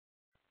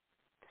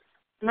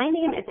My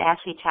name is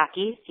Ashley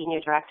Chackey, Senior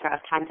Director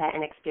of Content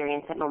and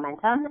Experience at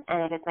Momentum,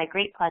 and it is my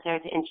great pleasure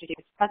to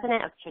introduce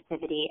President of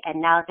Strativity and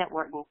Knowledge at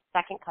Wharton's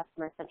second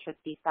Customer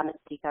Centricity Summit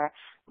speaker,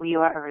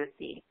 Lior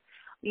Arussy.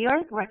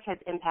 Lior's work has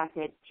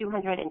impacted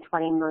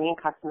 220 million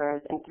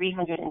customers and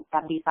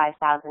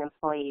 375,000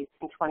 employees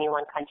in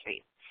 21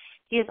 countries.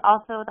 He is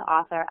also the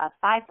author of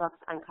 5 books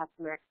on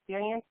customer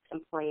experience,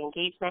 employee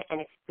engagement, and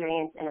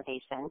experience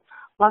innovation.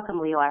 Welcome,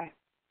 Lior.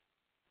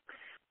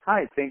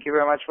 Hi, thank you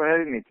very much for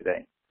having me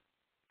today.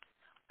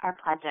 Our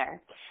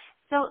pleasure.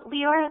 So,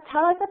 Lior,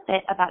 tell us a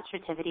bit about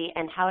Strativity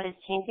and how it is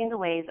changing the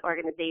ways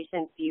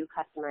organizations view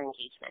customer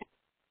engagement.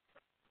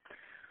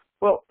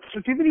 Well,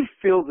 Strativity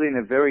fills in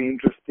a very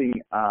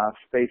interesting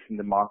space in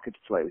the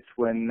marketplace.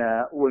 When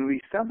we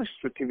established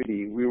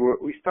Strativity,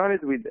 we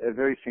started with a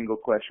very single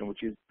question,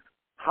 which is,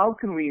 how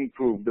can we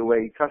improve the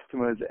way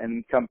customers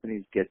and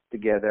companies get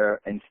together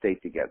and stay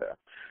together?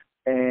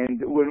 And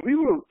when we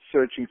were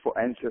searching for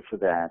answers for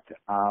that,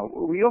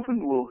 we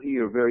often will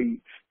hear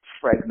very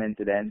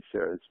fragmented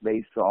answers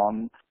based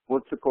on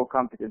what's the core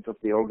competence of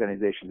the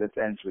organization that's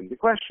answering the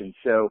question.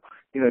 So,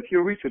 if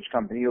you're a research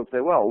company, you'll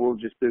say, well, we'll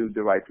just do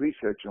the right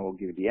research and we'll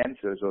give you the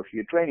answers. Or if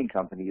you're a training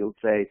company, you'll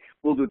say,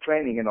 we'll do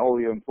training and all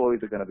your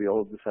employees are going to be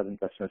all of a sudden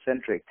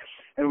customer-centric.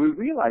 And we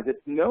realize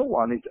that no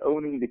one is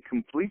owning the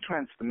complete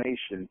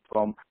transformation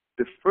from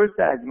the first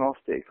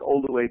diagnostic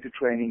all the way to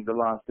training the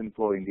last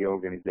employee in the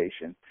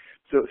organization.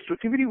 So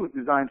Strativity was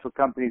designed for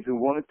companies who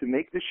wanted to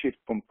make the shift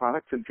from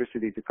product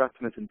centricity to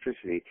customer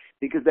centricity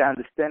because they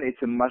understand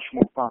it's a much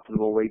more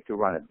profitable way to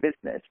run a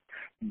business,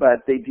 but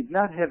they did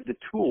not have the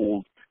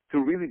tools to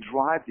really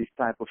drive this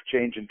type of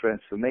change and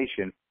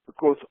transformation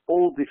across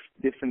all these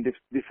different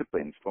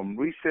disciplines, from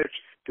research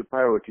to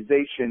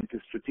prioritization to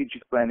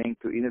strategic planning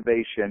to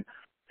innovation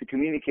to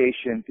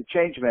communication, to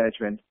change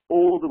management,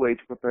 all the way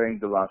to preparing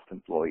the last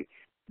employee.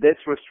 That's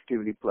where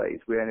Strativity plays.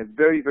 We're in a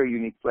very, very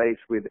unique place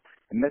with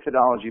a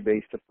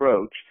methodology-based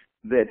approach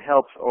that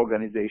helps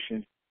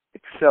organizations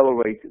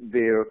accelerate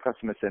their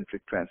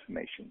customer-centric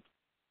transformation.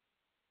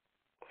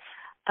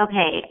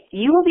 Okay,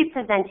 you will be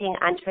presenting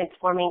on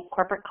transforming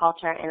corporate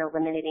culture and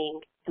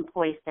eliminating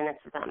employee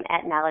cynicism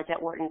at Knowledge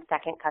at Wharton's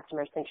second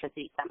Customer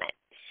Centricity Summit.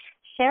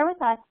 Share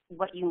with us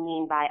what you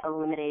mean by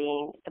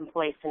eliminating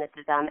employee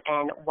cynicism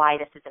and why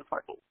this is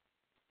important.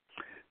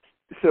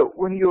 So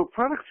when you're a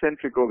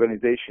product-centric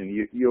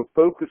organization, your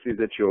focus is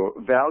that your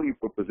value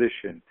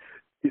proposition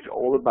is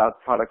all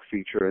about product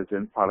features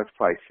and product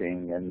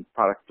pricing and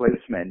product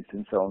placement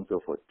and so on and so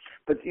forth.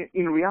 But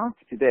in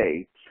reality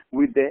today,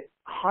 with the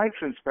high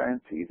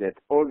transparency that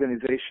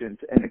organizations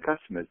and the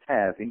customers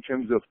have in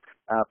terms of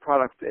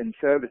products and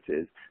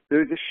services,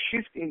 there is a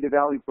shift in the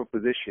value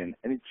proposition,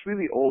 and it's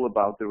really all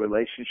about the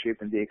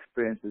relationship and the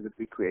experiences that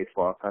we create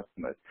for our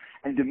customers.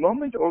 And the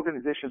moment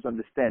organizations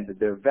understand that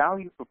their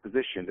value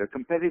proposition, their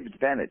competitive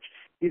advantage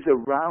is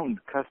around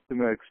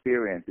customer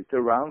experience, it's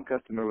around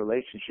customer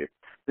relationship,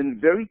 then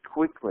very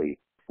quickly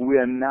we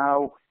are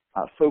now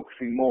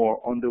focusing more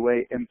on the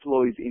way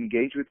employees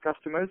engage with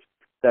customers,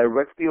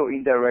 directly or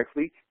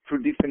indirectly,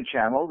 through different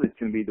channels. It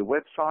can be the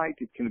website,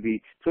 it can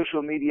be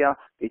social media,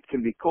 it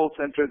can be call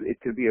centers,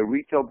 it can be a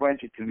retail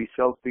branch, it can be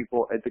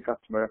salespeople at the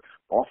customer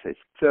office.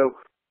 So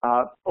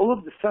all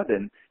of a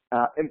sudden,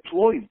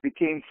 employees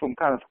became from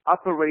kind of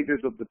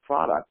operators of the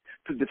product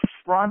to the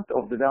front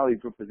of the value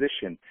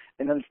proposition.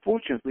 And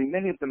unfortunately,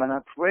 many of them are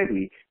not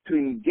ready to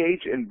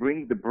engage and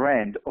bring the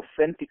brand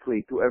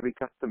authentically to every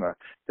customer.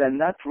 They're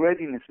not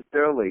ready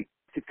necessarily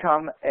to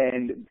come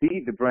and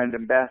be the brand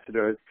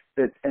ambassadors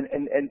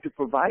and to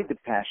provide the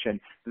passion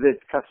that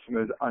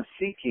customers are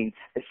seeking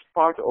as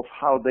part of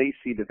how they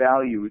see the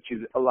value, which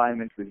is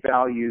alignment with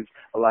values,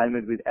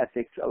 alignment with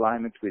ethics,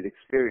 alignment with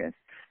experience.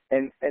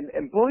 And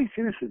employee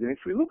cynicism, if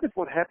we look at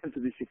what happened to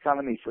this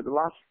economy for the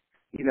last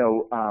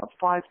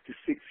 5 to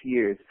 6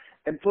 years,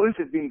 employees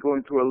have been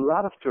going through a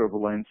lot of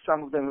turbulence.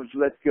 Some of them have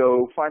let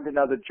go, find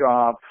another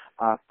job,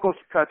 cost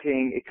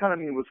cutting.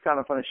 Economy was kind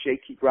of on a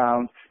shaky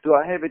ground. Do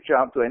I have a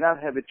job? Do I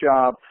not have a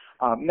job?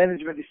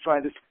 Management is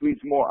trying to squeeze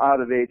more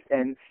out of it.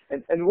 And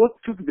what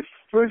took the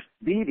first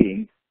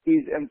beating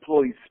is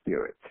employee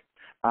spirit.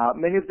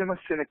 Many of them are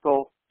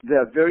cynical.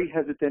 They're very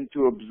hesitant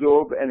to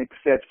absorb and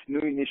accept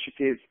new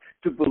initiatives,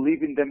 to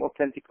believe in them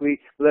authentically,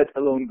 let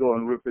alone go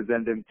and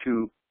represent them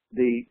to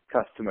the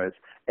customers.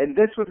 And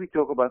that's what we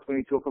talk about when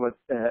we talk about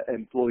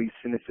employee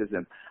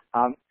cynicism.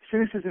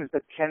 Cynicism is a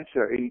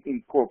cancer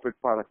in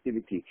corporate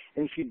productivity.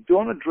 And if you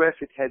don't address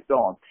it head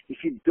on,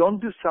 if you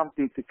don't do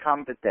something to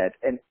combat that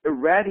and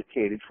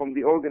eradicate it from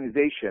the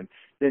organization,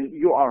 then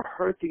you are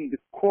hurting the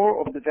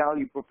core of the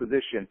value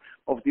proposition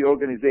of the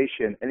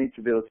organization and its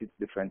ability to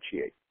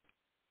differentiate.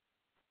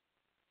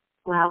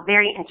 Wow,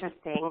 very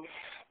interesting.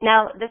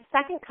 Now, the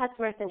second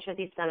Customer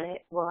Centricity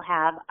Summit will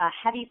have a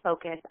heavy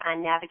focus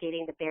on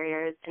navigating the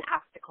barriers and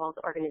obstacles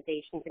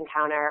organizations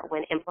encounter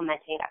when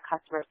implementing a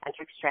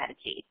customer-centric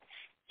strategy.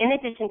 In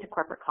addition to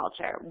corporate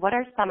culture, what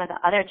are some of the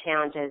other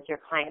challenges your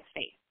clients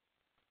face?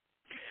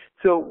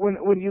 So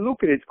when you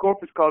look at it,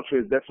 corporate culture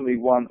is definitely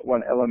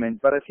one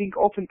element, but I think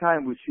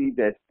oftentimes we see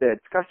that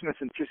customer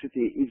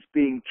centricity is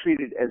being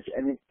treated as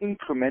an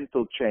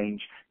incremental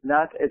change,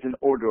 not as an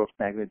order of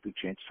magnitude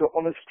change. So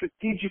on a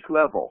strategic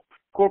level,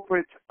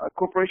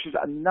 corporations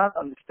are not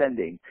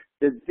understanding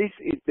that this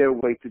is their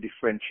way to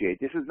differentiate.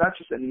 This is not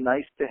just a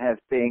nice to have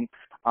thing.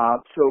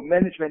 So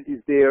management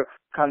is there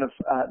kind of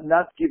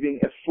not giving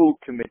a full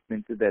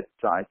commitment to that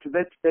side. So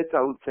that's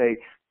I would say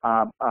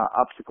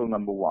obstacle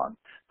number one.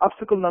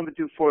 Obstacle number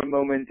two, for a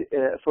moment,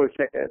 for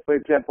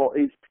example,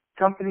 is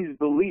companies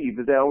believe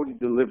that they're already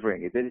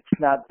delivering it, that it's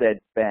not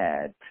that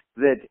bad,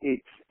 that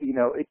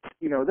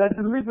they're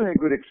delivering a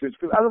good experience.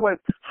 Because otherwise,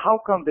 how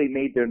come they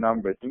made their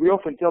numbers? And we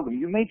often tell them,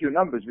 you made your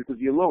numbers because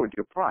you lowered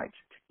your price.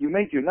 You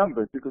made your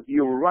numbers because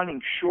you were running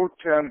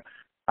short-term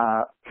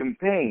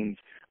campaigns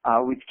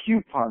with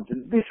coupons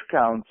and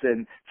discounts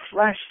and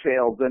flash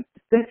sales, and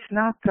that's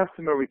not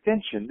customer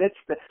retention. That's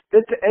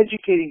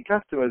educating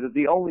customers that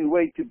the only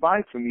way to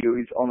buy from you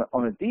is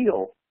on a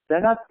deal. You're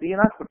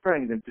not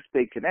preparing them to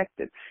stay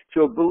connected.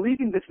 So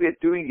believing that we are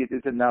doing it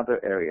is another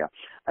area.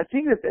 I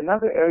think that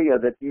another area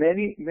that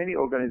many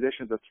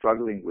organizations are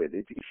struggling with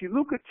is if you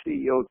look at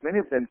CEOs, many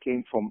of them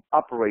came from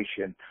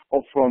operation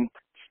or from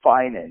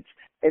finance.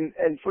 And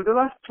for the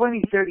last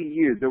 20, 30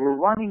 years, they were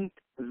running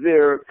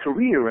their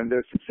career and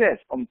their success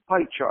on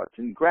pie charts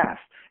and graphs.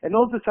 And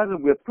all of a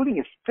sudden, we're putting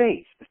a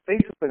face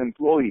of an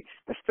employee,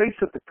 a face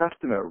of the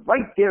customer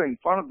right there in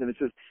front of them. It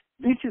says,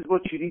 this is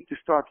what you need to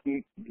start,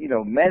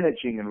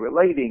 managing and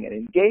relating and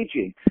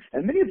engaging.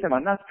 And many of them are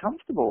not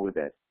comfortable with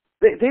it.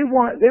 They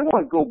want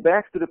to go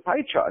back to the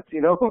pie charts.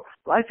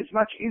 Life is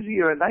much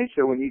easier and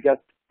nicer when you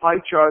got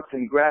pie charts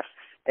and graphs.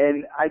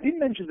 And I didn't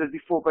mention that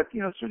before, but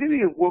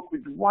Strategy worked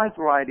with a wide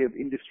variety of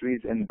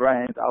industries and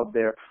brands out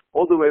there,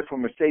 all the way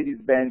from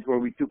Mercedes-Benz, where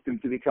we took them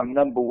to become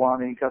number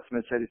one in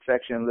customer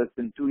satisfaction in less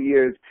than 2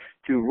 years,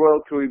 to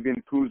Royal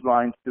Caribbean Cruise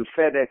Lines, to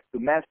FedEx, to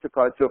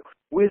MasterCard. So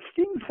we're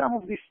seeing some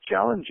of these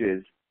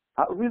challenges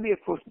really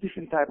across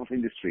different types of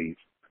industries,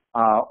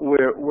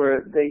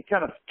 where they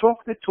kind of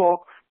talk the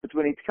talk, but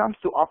when it comes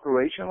to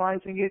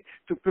operationalizing it,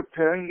 to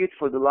preparing it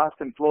for the last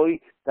employee,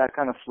 they're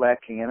kind of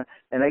lacking.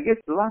 And I guess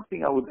the last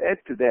thing I would add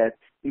to that,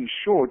 in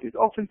short, is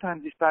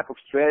oftentimes these type of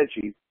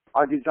strategies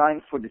are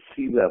designed for the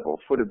C-level,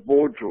 for the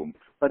boardroom,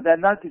 but they're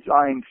not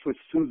designed for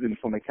Susan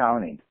from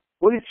accounting.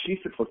 What is she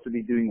supposed to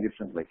be doing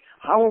differently?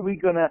 How are we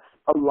going to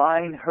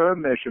align her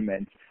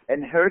measurements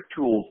and her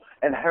tools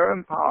and her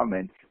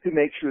empowerment to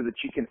make sure that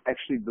she can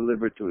actually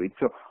deliver to it?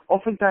 So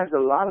oftentimes, a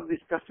lot of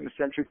these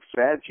customer-centric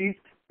strategies,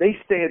 they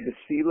stay at the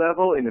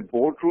C-level in a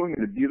boardroom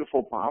in a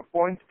beautiful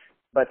PowerPoint,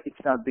 but it's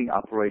not being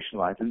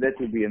operationalized, and that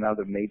will be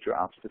another major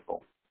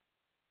obstacle.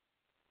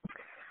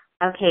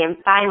 Okay, and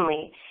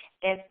finally,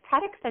 if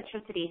product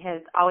centricity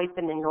has always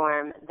been the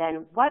norm,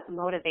 then what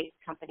motivates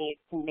companies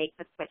to make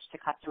the switch to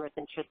customer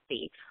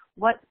centricity?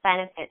 What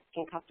benefits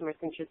can customer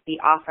centricity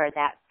offer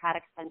that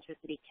product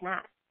centricity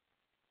cannot?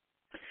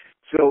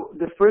 So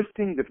the first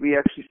thing that we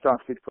actually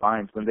start with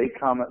clients when they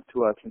come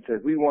to us and say,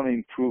 we want to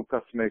improve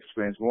customer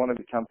experience, we want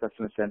to become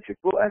customer-centric,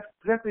 we'll ask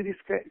exactly this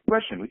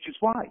question, which is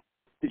why?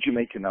 Did you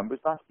make your numbers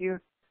last year?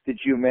 Did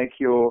you make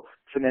your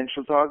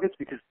financial targets?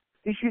 Because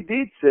if you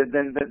did,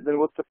 then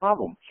what's the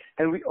problem?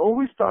 And we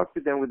always start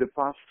with them with the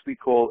process we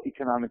call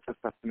economics of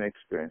customer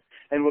experience.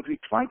 And what we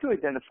try to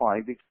identify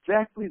is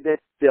exactly that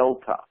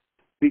delta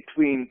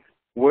between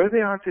where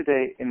they are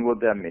today and what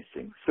they're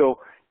missing. So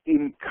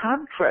in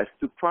contrast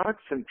to product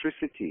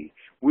centricity,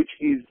 which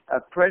is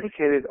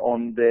predicated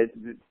on the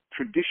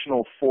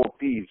traditional 4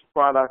 Ps,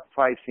 product,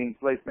 pricing,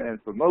 placement,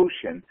 and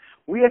promotion,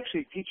 we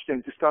actually teach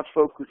them to start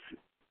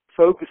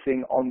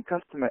focusing on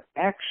customer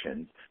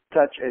actions,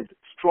 such as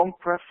strong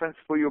preference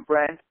for your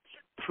brand,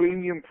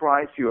 premium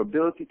price, your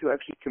ability to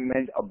actually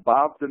command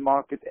above the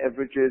market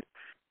averages,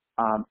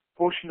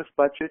 portion of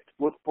budget,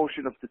 what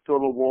portion of the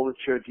total wallet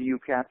share do you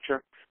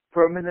capture,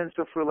 permanence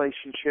of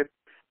relationship,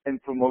 and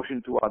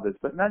promotion to others.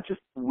 But not just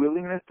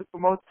willingness to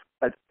promote,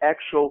 but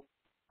actual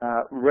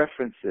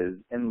references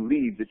and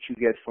leads that you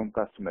get from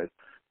customers.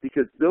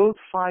 Because those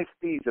 5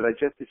 Ps that I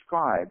just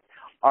described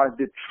are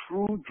the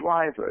true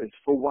drivers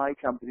for why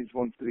companies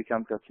want to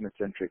become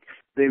customer-centric.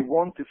 They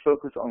want to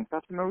focus on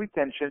customer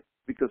retention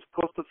because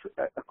cost of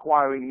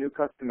acquiring new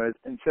customers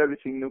and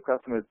servicing new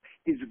customers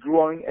is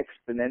growing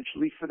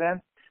exponentially for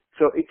them.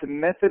 So it's a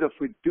method of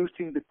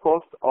reducing the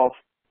cost of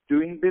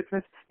doing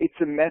business. It's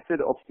a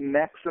method of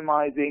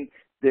maximizing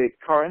the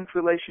current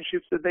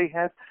relationships that they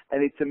have,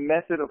 and it's a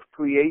method of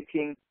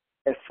creating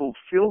a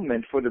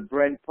fulfillment for the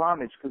brand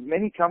promise, because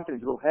many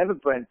companies will have a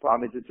brand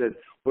promise that says,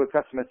 we're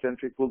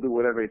customer-centric, we'll do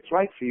whatever it's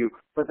right for you,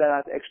 but they're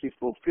not actually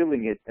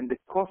fulfilling it, and the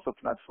cost of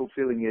not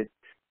fulfilling it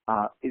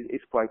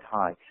is quite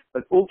high.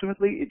 But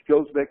ultimately, it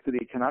goes back to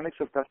the economics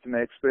of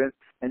customer experience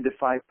and the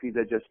 5 Ps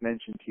I just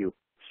mentioned to you.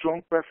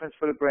 Strong preference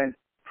for the brand,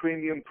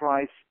 premium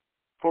price,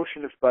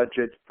 portion of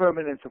budget,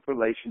 permanence of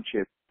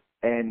relationship,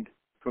 and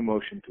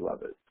promotion to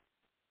others.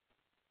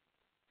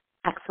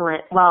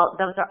 Excellent. Well,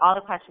 those are all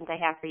the questions I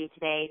have for you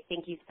today.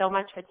 Thank you so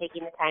much for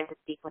taking the time to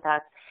speak with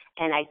us,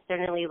 and I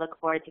certainly look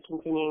forward to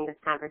continuing this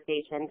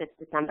conversation this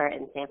December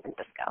in San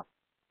Francisco.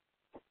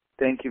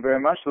 Thank you very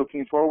much.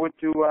 Looking forward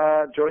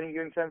to joining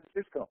you in San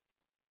Francisco.